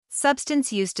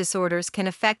Substance use disorders can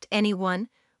affect anyone,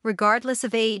 regardless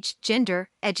of age, gender,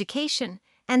 education,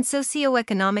 and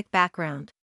socioeconomic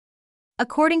background.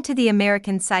 According to the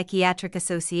American Psychiatric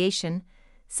Association,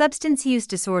 substance use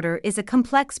disorder is a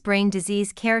complex brain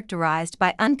disease characterized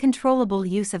by uncontrollable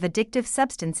use of addictive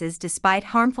substances despite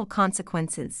harmful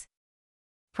consequences.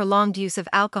 Prolonged use of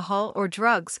alcohol or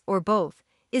drugs, or both,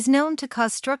 is known to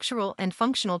cause structural and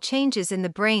functional changes in the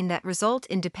brain that result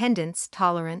in dependence,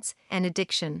 tolerance, and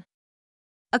addiction.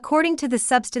 According to the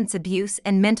Substance Abuse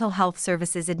and Mental Health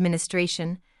Services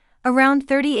Administration, around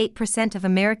 38% of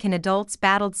American adults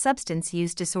battled substance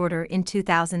use disorder in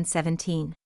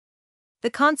 2017. The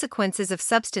consequences of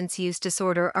substance use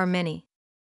disorder are many.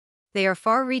 They are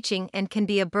far-reaching and can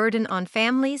be a burden on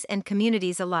families and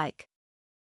communities alike.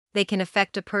 They can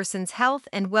affect a person's health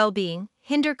and well-being,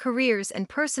 hinder careers and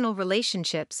personal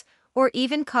relationships, or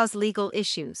even cause legal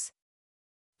issues.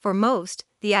 For most,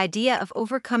 the idea of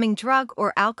overcoming drug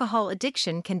or alcohol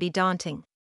addiction can be daunting.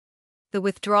 The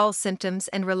withdrawal symptoms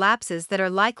and relapses that are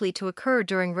likely to occur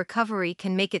during recovery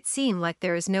can make it seem like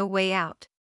there is no way out.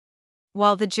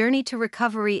 While the journey to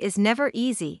recovery is never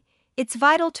easy, it's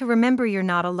vital to remember you're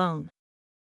not alone.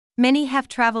 Many have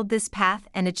traveled this path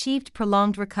and achieved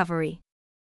prolonged recovery.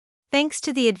 Thanks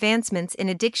to the advancements in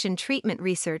addiction treatment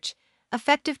research,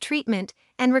 effective treatment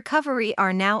and recovery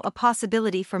are now a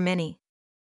possibility for many.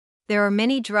 There are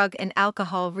many drug and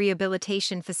alcohol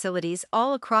rehabilitation facilities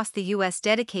all across the U.S.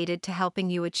 dedicated to helping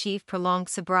you achieve prolonged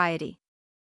sobriety.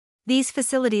 These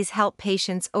facilities help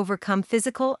patients overcome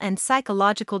physical and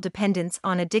psychological dependence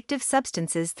on addictive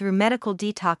substances through medical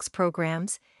detox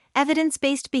programs,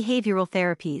 evidence-based behavioral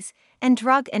therapies, and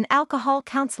drug and alcohol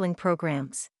counseling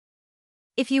programs.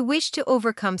 If you wish to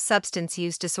overcome substance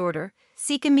use disorder,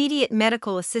 seek immediate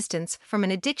medical assistance from an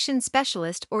addiction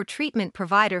specialist or treatment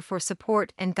provider for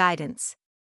support and guidance.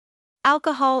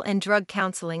 Alcohol and drug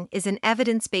counseling is an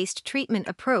evidence-based treatment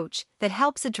approach that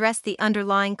helps address the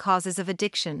underlying causes of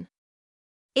addiction.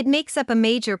 It makes up a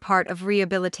major part of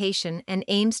rehabilitation and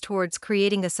aims towards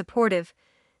creating a supportive,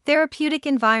 therapeutic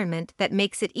environment that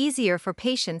makes it easier for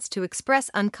patients to express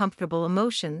uncomfortable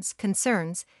emotions,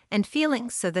 concerns, and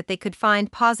feelings so that they could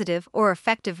find positive or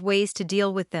effective ways to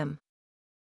deal with them.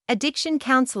 Addiction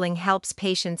counseling helps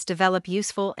patients develop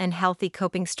useful and healthy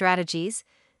coping strategies,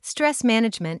 stress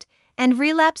management, and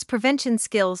relapse prevention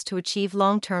skills to achieve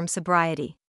long-term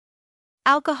sobriety.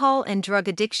 Alcohol and drug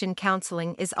addiction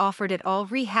counseling is offered at all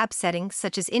rehab settings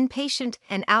such as inpatient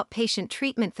and outpatient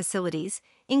treatment facilities,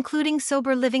 including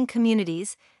sober living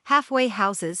communities, halfway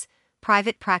houses,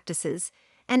 private practices,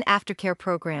 and aftercare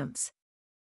programs.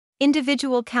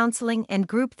 Individual counseling and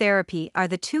group therapy are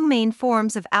the two main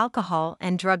forms of alcohol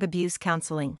and drug abuse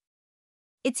counseling.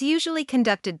 It's usually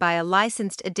conducted by a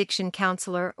licensed addiction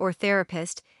counselor or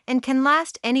therapist and can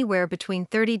last anywhere between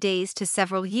 30 days to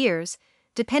several years,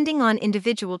 depending on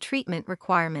individual treatment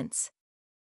requirements.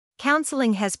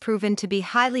 Counseling has proven to be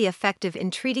highly effective in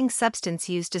treating substance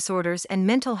use disorders and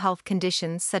mental health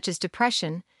conditions such as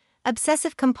depression,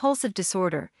 obsessive-compulsive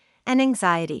disorder, and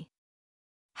anxiety.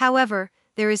 However,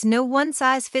 there is no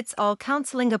one-size-fits-all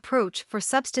counseling approach for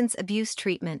substance abuse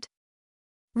treatment.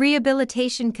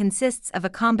 Rehabilitation consists of a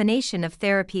combination of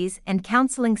therapies and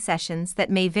counseling sessions that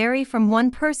may vary from one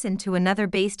person to another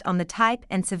based on the type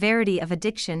and severity of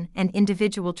addiction and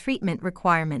individual treatment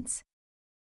requirements.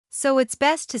 So it's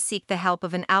best to seek the help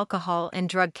of an alcohol and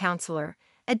drug counselor,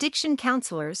 addiction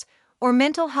counselors, or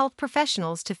mental health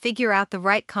professionals to figure out the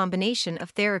right combination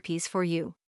of therapies for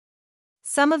you.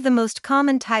 Some of the most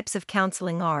common types of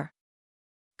counseling are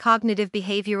cognitive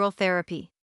behavioral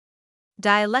therapy,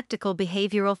 dialectical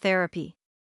behavioral therapy,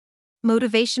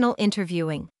 motivational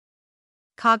interviewing,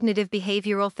 cognitive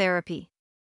behavioral therapy.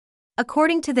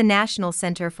 According to the National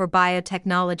Center for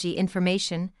Biotechnology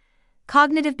Information,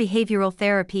 cognitive behavioral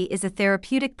therapy is a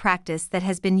therapeutic practice that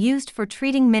has been used for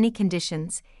treating many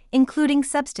conditions, including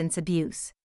substance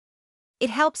abuse. It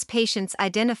helps patients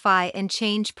identify and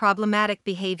change problematic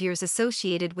behaviors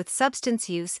associated with substance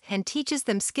use and teaches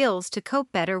them skills to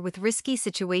cope better with risky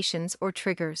situations or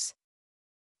triggers.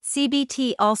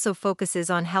 CBT also focuses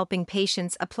on helping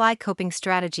patients apply coping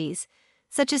strategies,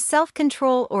 such as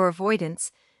self-control or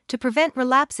avoidance, to prevent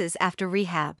relapses after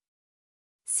rehab.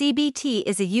 CBT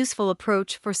is a useful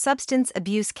approach for substance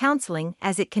abuse counseling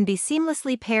as it can be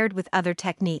seamlessly paired with other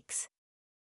techniques.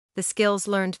 The skills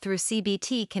learned through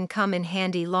CBT can come in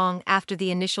handy long after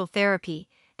the initial therapy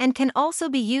and can also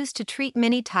be used to treat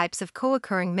many types of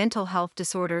co-occurring mental health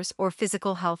disorders or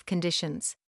physical health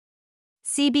conditions.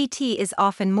 CBT is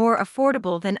often more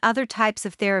affordable than other types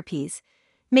of therapies,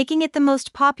 making it the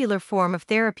most popular form of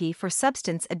therapy for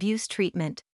substance abuse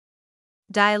treatment.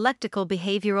 Dialectical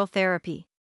behavioral therapy.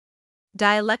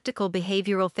 Dialectical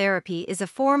behavioral therapy is a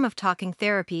form of talking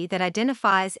therapy that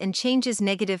identifies and changes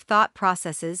negative thought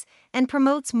processes and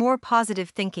promotes more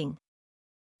positive thinking.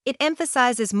 It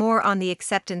emphasizes more on the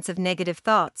acceptance of negative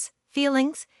thoughts,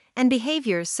 feelings, and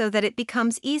behaviors so that it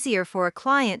becomes easier for a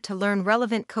client to learn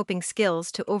relevant coping skills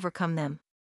to overcome them.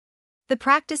 The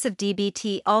practice of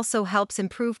DBT also helps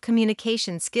improve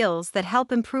communication skills that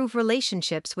help improve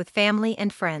relationships with family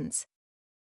and friends.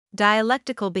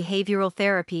 Dialectical behavioral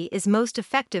therapy is most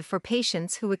effective for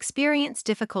patients who experience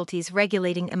difficulties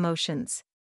regulating emotions.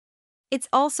 It's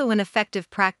also an effective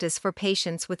practice for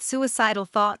patients with suicidal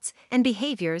thoughts and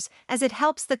behaviors as it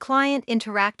helps the client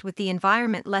interact with the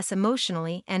environment less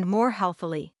emotionally and more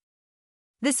healthily.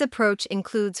 This approach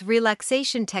includes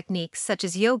relaxation techniques such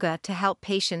as yoga to help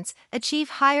patients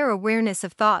achieve higher awareness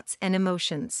of thoughts and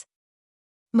emotions.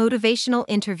 Motivational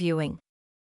interviewing.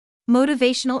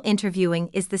 Motivational interviewing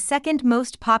is the second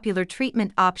most popular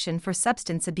treatment option for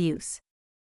substance abuse.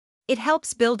 It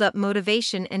helps build up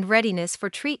motivation and readiness for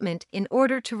treatment in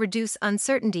order to reduce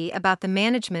uncertainty about the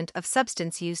management of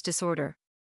substance use disorder.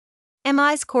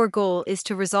 MI's core goal is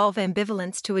to resolve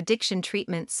ambivalence to addiction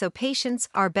treatment so patients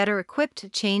are better equipped to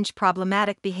change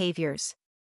problematic behaviors.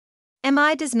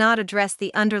 MI does not address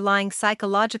the underlying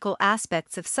psychological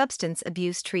aspects of substance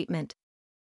abuse treatment.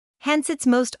 Hence, it's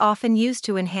most often used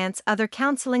to enhance other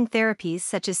counseling therapies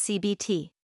such as CBT.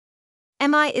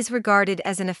 MI is regarded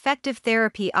as an effective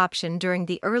therapy option during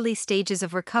the early stages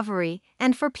of recovery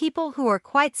and for people who are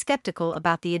quite skeptical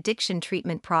about the addiction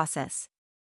treatment process.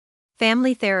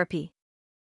 Family therapy.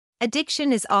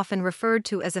 Addiction is often referred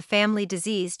to as a family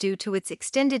disease due to its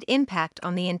extended impact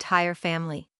on the entire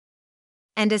family.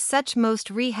 And as such, most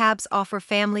rehabs offer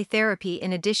family therapy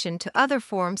in addition to other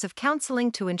forms of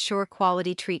counseling to ensure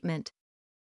quality treatment.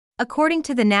 According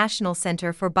to the National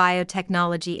Center for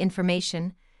Biotechnology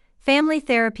Information, family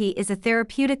therapy is a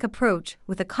therapeutic approach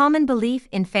with a common belief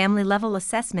in family-level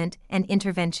assessment and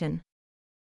intervention.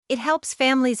 It helps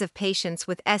families of patients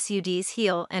with SUDs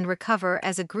heal and recover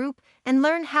as a group and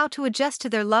learn how to adjust to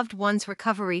their loved one's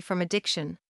recovery from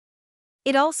addiction.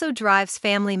 It also drives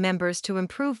family members to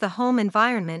improve the home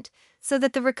environment so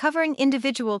that the recovering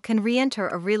individual can re-enter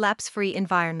a relapse-free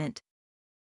environment.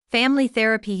 Family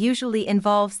therapy usually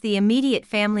involves the immediate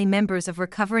family members of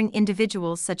recovering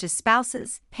individuals such as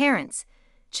spouses, parents,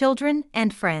 children,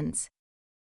 and friends.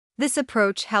 This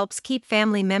approach helps keep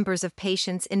family members of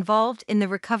patients involved in the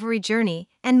recovery journey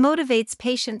and motivates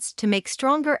patients to make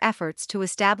stronger efforts to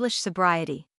establish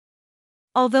sobriety.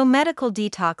 Although medical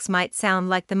detox might sound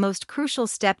like the most crucial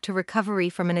step to recovery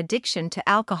from an addiction to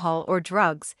alcohol or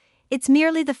drugs, it's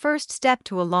merely the first step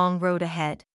to a long road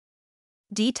ahead.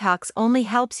 Detox only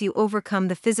helps you overcome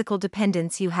the physical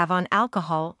dependence you have on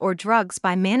alcohol or drugs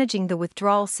by managing the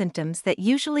withdrawal symptoms that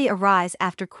usually arise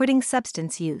after quitting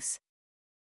substance use.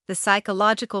 The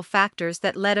psychological factors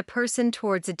that led a person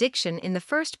towards addiction in the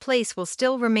first place will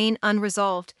still remain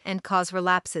unresolved and cause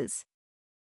relapses.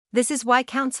 This is why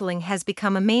counseling has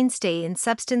become a mainstay in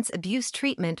substance abuse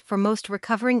treatment for most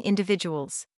recovering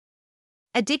individuals.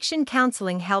 Addiction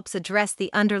counseling helps address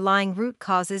the underlying root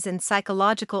causes and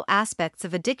psychological aspects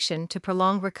of addiction to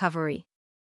prolong recovery.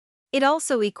 It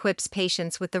also equips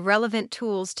patients with the relevant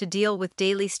tools to deal with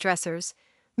daily stressors,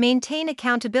 maintain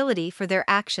accountability for their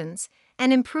actions,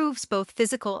 and improves both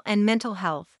physical and mental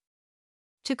health.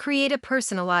 To create a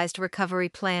personalized recovery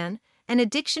plan, an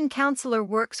addiction counselor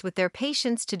works with their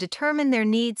patients to determine their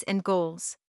needs and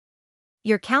goals.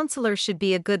 Your counselor should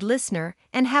be a good listener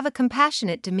and have a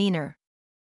compassionate demeanor.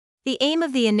 The aim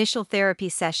of the initial therapy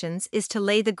sessions is to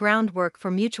lay the groundwork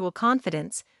for mutual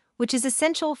confidence, which is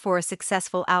essential for a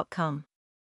successful outcome.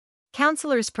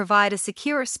 Counselors provide a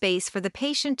secure space for the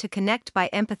patient to connect by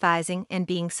empathizing and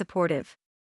being supportive.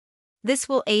 This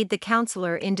will aid the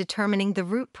counselor in determining the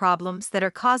root problems that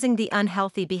are causing the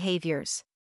unhealthy behaviors.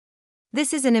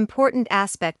 This is an important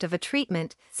aspect of a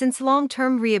treatment since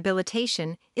long-term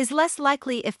rehabilitation is less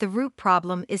likely if the root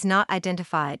problem is not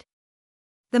identified.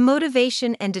 The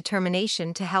motivation and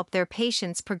determination to help their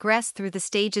patients progress through the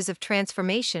stages of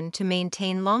transformation to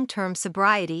maintain long-term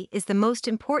sobriety is the most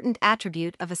important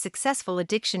attribute of a successful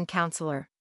addiction counselor.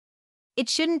 It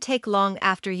shouldn't take long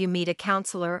after you meet a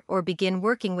counselor or begin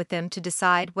working with them to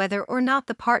decide whether or not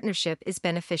the partnership is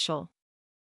beneficial.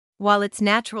 While it's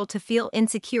natural to feel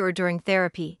insecure during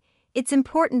therapy, it's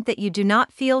important that you do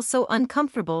not feel so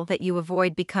uncomfortable that you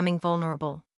avoid becoming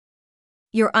vulnerable.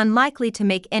 You're unlikely to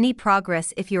make any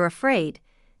progress if you're afraid,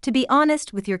 to be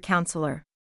honest with your counselor.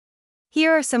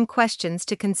 Here are some questions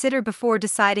to consider before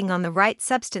deciding on the right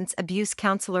substance abuse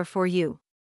counselor for you.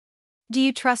 Do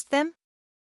you trust them?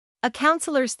 A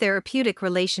counselor's therapeutic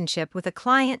relationship with a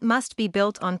client must be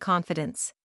built on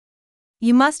confidence.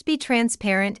 You must be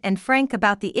transparent and frank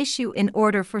about the issue in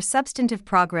order for substantive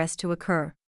progress to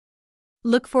occur.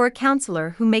 Look for a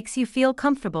counselor who makes you feel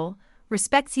comfortable,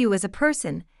 respects you as a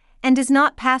person, and does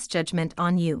not pass judgment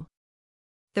on you.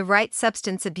 The right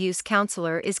substance abuse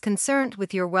counselor is concerned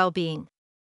with your well-being.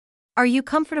 Are you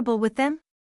comfortable with them?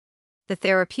 The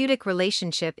therapeutic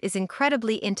relationship is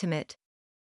incredibly intimate.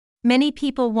 Many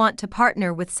people want to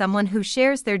partner with someone who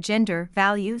shares their gender,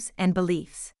 values, and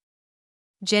beliefs.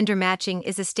 Gender matching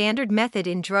is a standard method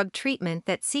in drug treatment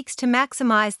that seeks to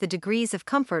maximize the degrees of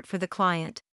comfort for the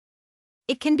client.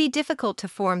 It can be difficult to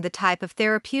form the type of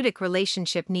therapeutic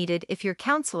relationship needed if your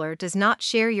counselor does not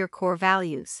share your core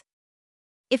values.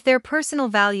 If their personal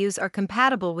values are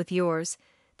compatible with yours,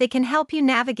 they can help you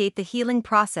navigate the healing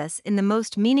process in the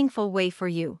most meaningful way for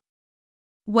you.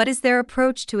 What is their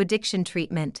approach to addiction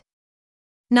treatment?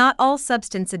 Not all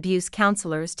substance abuse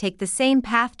counselors take the same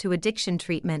path to addiction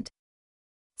treatment.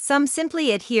 Some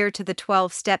simply adhere to the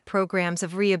 12-step programs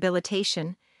of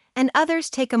rehabilitation, and others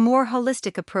take a more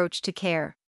holistic approach to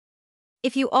care.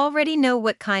 If you already know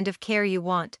what kind of care you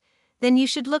want, then you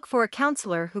should look for a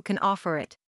counselor who can offer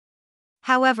it.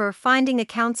 However, finding a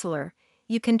counselor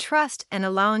you can trust and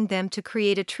allowing them to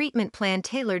create a treatment plan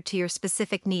tailored to your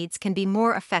specific needs can be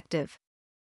more effective.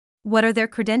 What are their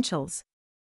credentials?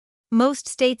 Most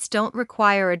states don't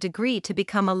require a degree to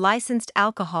become a licensed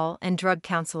alcohol and drug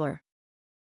counselor.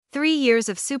 3 years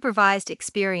of supervised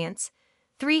experience,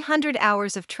 300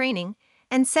 hours of training,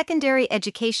 and secondary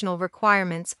educational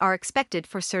requirements are expected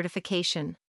for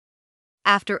certification.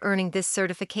 After earning this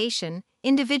certification,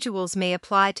 individuals may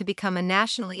apply to become a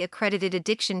nationally accredited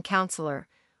addiction counselor,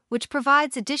 which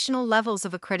provides additional levels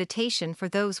of accreditation for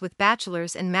those with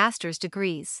bachelor's and master's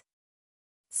degrees.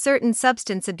 Certain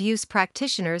substance abuse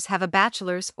practitioners have a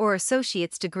bachelor's or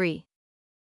associate's degree.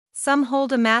 Some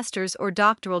hold a master's or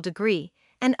doctoral degree,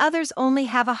 and others only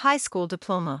have a high school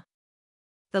diploma.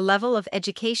 The level of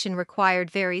education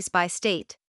required varies by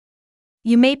state.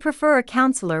 You may prefer a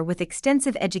counselor with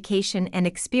extensive education and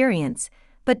experience,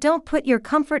 but don't put your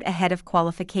comfort ahead of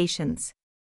qualifications.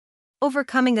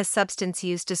 Overcoming a substance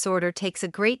use disorder takes a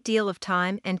great deal of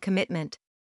time and commitment.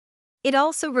 It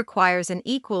also requires an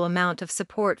equal amount of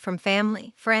support from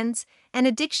family, friends, and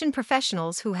addiction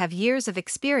professionals who have years of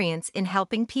experience in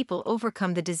helping people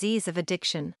overcome the disease of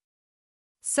addiction.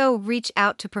 So, reach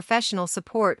out to professional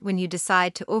support when you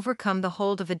decide to overcome the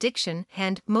hold of addiction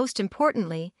and, most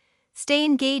importantly, stay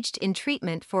engaged in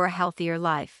treatment for a healthier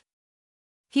life.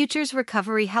 Futures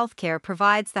Recovery Healthcare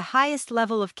provides the highest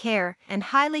level of care and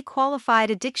highly qualified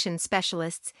addiction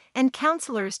specialists and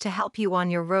counselors to help you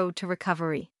on your road to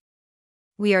recovery.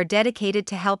 We are dedicated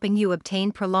to helping you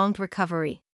obtain prolonged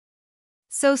recovery.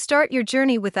 So start your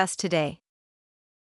journey with us today.